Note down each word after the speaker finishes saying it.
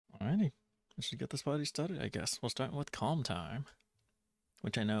I should get this party started, I guess. We'll start with Calm Time,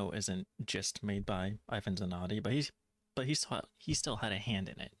 which I know isn't just made by Ivan Zanotti, but he still had a hand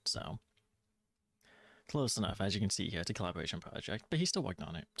in it, so close enough. As you can see here, it's a collaboration project, but he still worked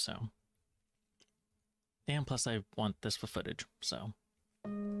on it, so. And plus, I want this for footage, so.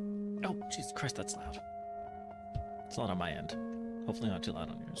 Oh, Jesus Christ, that's loud. It's loud on my end. Hopefully not too loud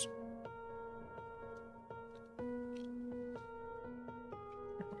on yours. Here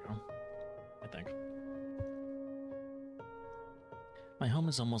we go, I think. My home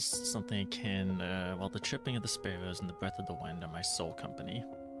is almost something akin, while the chirping of the sparrows and the breath of the wind are my sole company.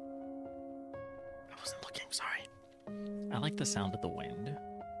 I wasn't looking, sorry. I like the sound of the wind.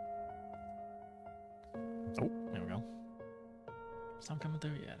 Oh, there we go. Sound coming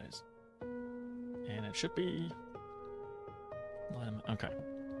through? Yeah, it is. And it should be... Okay.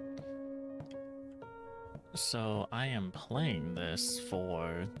 So I am playing this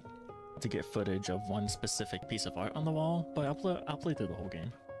to get footage of one specific piece of art on the wall, but I'll play through the whole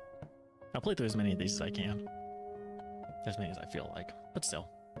game. I'll play through as many of these as I can. As many as I feel like, but still.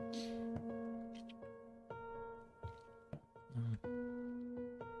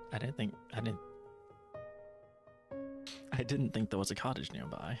 I didn't think there was a cottage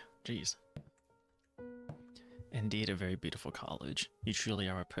nearby. Jeez. Indeed, a very beautiful college. You truly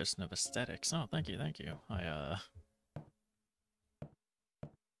are a person of aesthetics. Oh, thank you, thank you.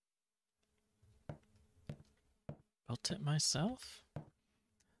 Built it myself?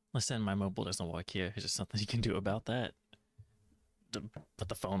 Listen, my mobile doesn't work here. Is there something you can do about that? Put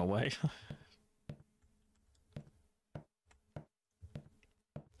the phone away.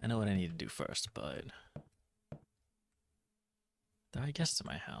 I know what I need to do first, but... There are guests at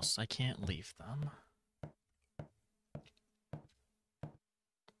my house. I can't leave them.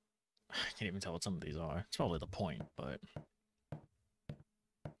 I can't even tell what some of these are. It's probably the point, but...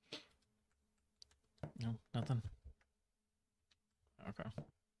 No, nothing. Okay.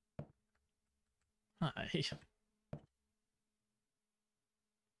 Hi. Did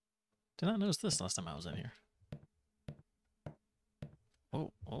not notice this last time I was in here.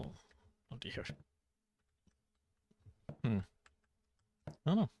 Oh, oh. Oh dear.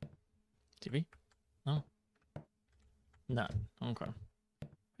 Oh no. TV? No. None. Okay.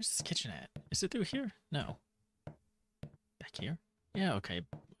 Where's this kitchen at? Is it through here? No. Back here? Yeah, okay.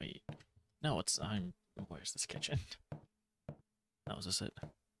 Wait. No, where's this kitchen? Oh, is this it?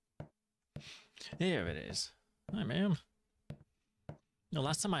 There it is. Hi, ma'am. No,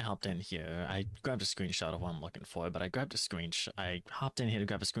 last time I hopped in here, I grabbed a screenshot of what I'm looking for, but I hopped in here to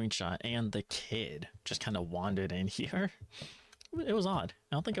grab a screenshot, and the kid just kind of wandered in here. It was odd.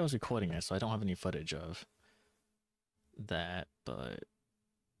 I don't think I was recording it, so I don't have any footage of that, but...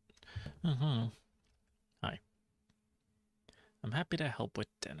 Hi. I'm happy to help with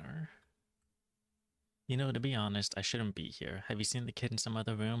dinner. You know, to be honest, I shouldn't be here. Have you seen the kid in some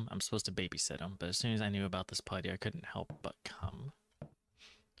other room? I'm supposed to babysit him, but as soon as I knew about this party, I couldn't help but come.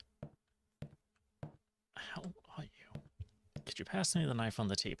 How are you? Could you pass me the knife on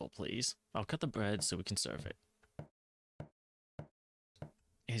the table, please? I'll cut the bread so we can serve it.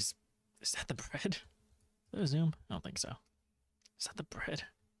 Is that the bread? Is that a zoom? I don't think so. Is that the bread?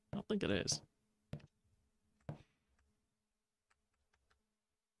 I don't think it is.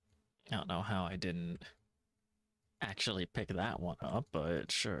 I don't know how I didn't actually pick that one up,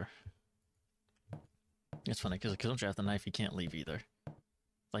 but sure. It's funny, because once you have the knife, you can't leave either.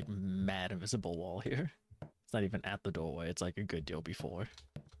 It's like mad invisible wall here. It's not even at the doorway, it's like a good deal before.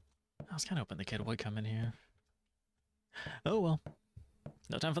 I was kind of hoping the kid would come in here. Oh well.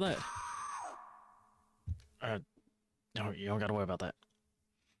 No time for that. No, you don't gotta worry about that.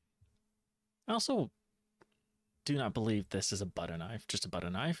 I also do not believe this is a butter knife. Just a butter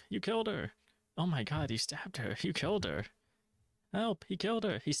knife? You killed her. Oh my god, you stabbed her. You killed her. Help, he killed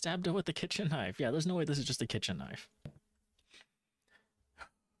her. He stabbed her with the kitchen knife. Yeah, there's no way this is just a kitchen knife.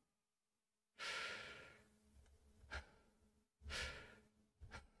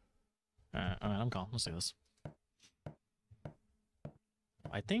 Alright, I'm calm. Let's do this.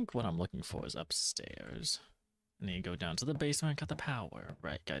 I think what I'm looking for is upstairs. And then you go down to the basement and cut the power.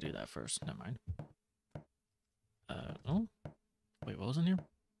 Right, gotta do that first. Never mind. Oh? Wait, what was in here?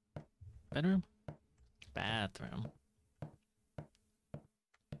 Bedroom? Bathroom.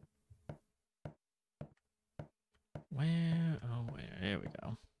 Where? Oh, where? Here we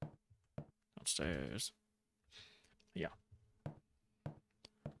go. Upstairs. Yeah.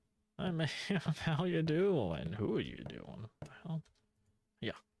 Hi, ma'am. How you doing? Who are you doing? What the hell?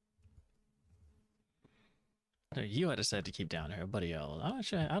 Yeah. No, you had said to keep down here. Everybody else.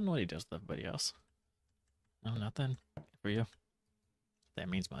 I don't know what he does with everybody else. No, nothing for you. That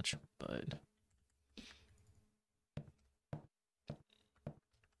means much, but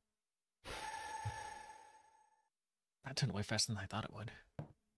That turned way faster than I thought it would.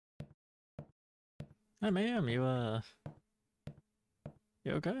 Hey, ma'am, you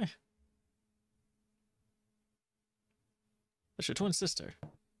okay? That's your twin sister.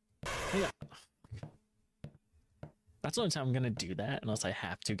 Yeah. That's the only time I'm gonna do that, unless I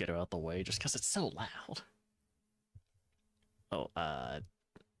have to get her out the way, just because it's so loud. Oh,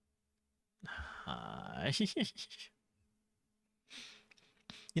 hi.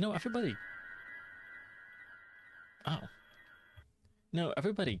 You know, everybody... Oh. No,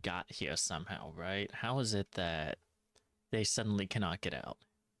 everybody got here somehow, right? How is it that they suddenly cannot get out?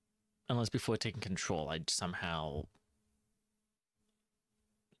 Unless before taking control, I somehow...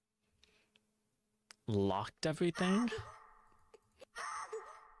 locked everything?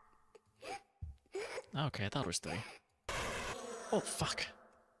 Okay, I thought it was 3. Oh, fuck.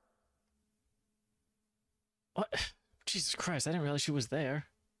 What? Jesus Christ, I didn't realize she was there.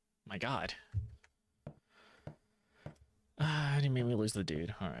 My god. You made me lose the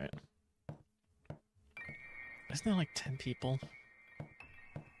dude. Alright. Isn't there like 10 people? I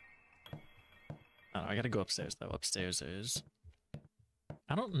don't know, I gotta go upstairs though. Upstairs is...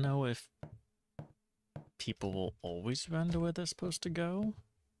 I don't know if people will always run to where they're supposed to go.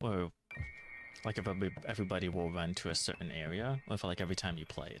 Or like if everybody will run to a certain area. Or if like every time you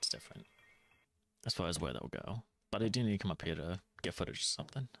play it's different. As far as where they'll go. But I do need to come up here to get footage or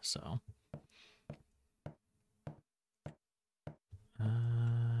something, so...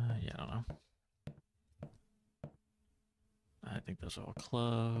 yeah, I don't know. I think those are all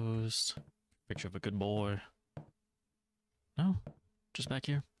closed. Picture of a good boy. No? Just back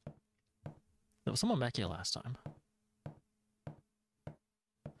here? There was someone back here last time.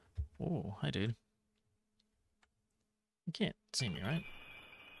 Oh, hi dude. You can't see me, right?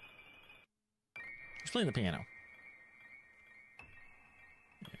 Who's playing the piano?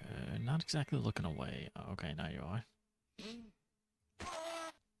 Not exactly looking away. Oh, okay, now you are.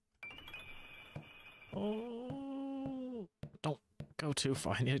 Oh, don't go too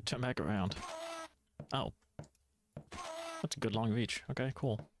far. I need to turn back around. Oh. That's a good long reach. Okay,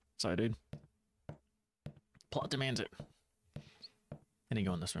 cool. Sorry, dude. Plot demands it. I need to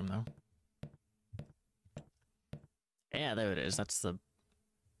go in this room, though. Yeah, there it is. That's the...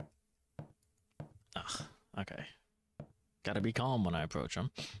 Ugh, okay. Gotta be calm when I approach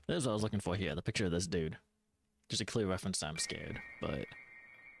him. There's what I was looking for here. The picture of this dude. Just a clear reference to I'm scared, but...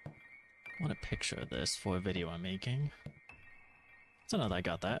 I want a picture of this for a video I'm making. So now that I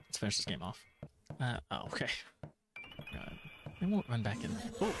got that, let's finish this game off. Oh, okay. They won't run back in.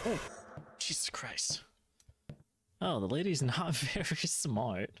 Oh, oh! Jesus Christ. Oh, the lady's not very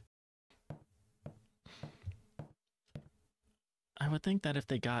smart. I would think that if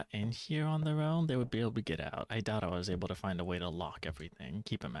they got in here on their own, they would be able to get out. I doubt I was able to find a way to lock everything,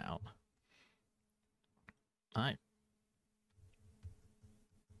 keep them out. Hi.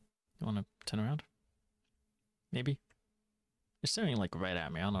 You want to turn around? Maybe? You're staring like right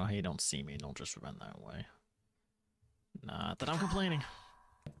at me. I don't know how you don't see me and you'll just run that way. Not that I'm complaining.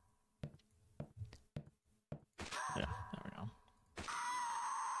 Yeah, there we go.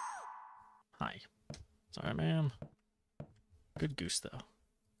 Hi. Sorry, ma'am. Good goose, though.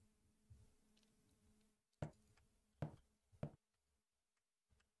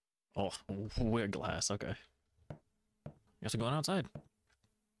 Oh, weird glass. Okay. Guess we're going outside.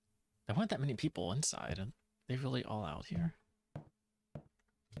 There weren't that many people inside. Are they really all out here?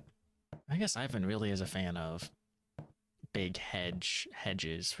 I guess Ivan really is a fan of big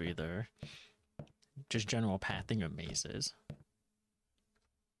hedges for either just general pathing or mazes.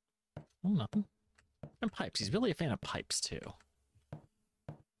 Oh, nothing. And pipes. He's really a fan of pipes, too.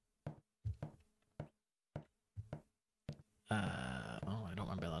 Oh, I don't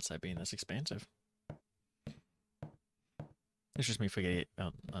remember outside being this expansive. It's just me forgetting.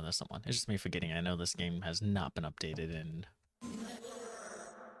 Oh, no, that's not one. It's just me forgetting. I know this game has not been updated in...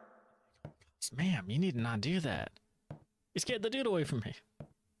 Ma'am, you need to not do that. You scared the dude away from me.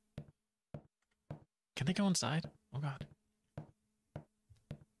 Can they go inside? Oh, God.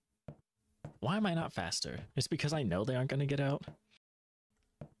 Why am I not faster? It's because I know they aren't going to get out.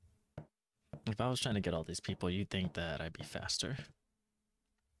 If I was trying to get all these people, you'd think that I'd be faster.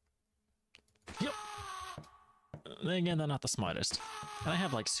 Yep. Then again, they're not the smartest. And I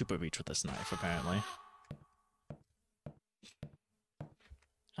have, like, super reach with this knife, apparently.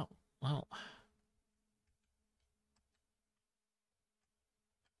 Oh, well.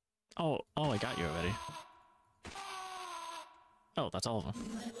 Oh, I got you already. Oh, that's all of them.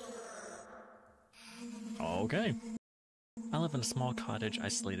 Okay. I live in a small cottage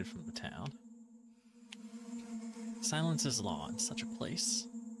isolated from the town. Silence is law in such a place.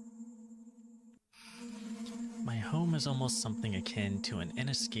 My home is almost something akin to an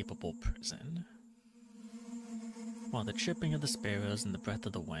inescapable prison. While the chirping of the sparrows and the breath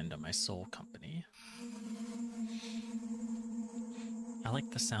of the wind are my sole company. I like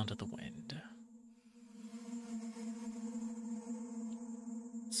the sound of the wind.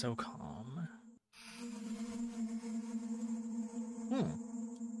 So calm.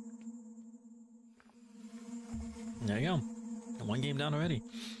 There you go. One game down already.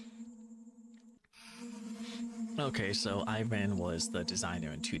 Okay, so Ivan was the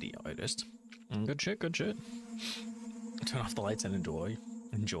designer and 2D artist. Good shit, good shit. Turn off the lights and enjoy.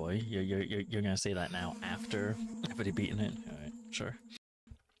 Enjoy. You're gonna say that now after everybody beating it? Alright, sure.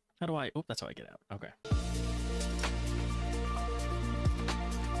 How do I... Oh, that's how I get out. Okay.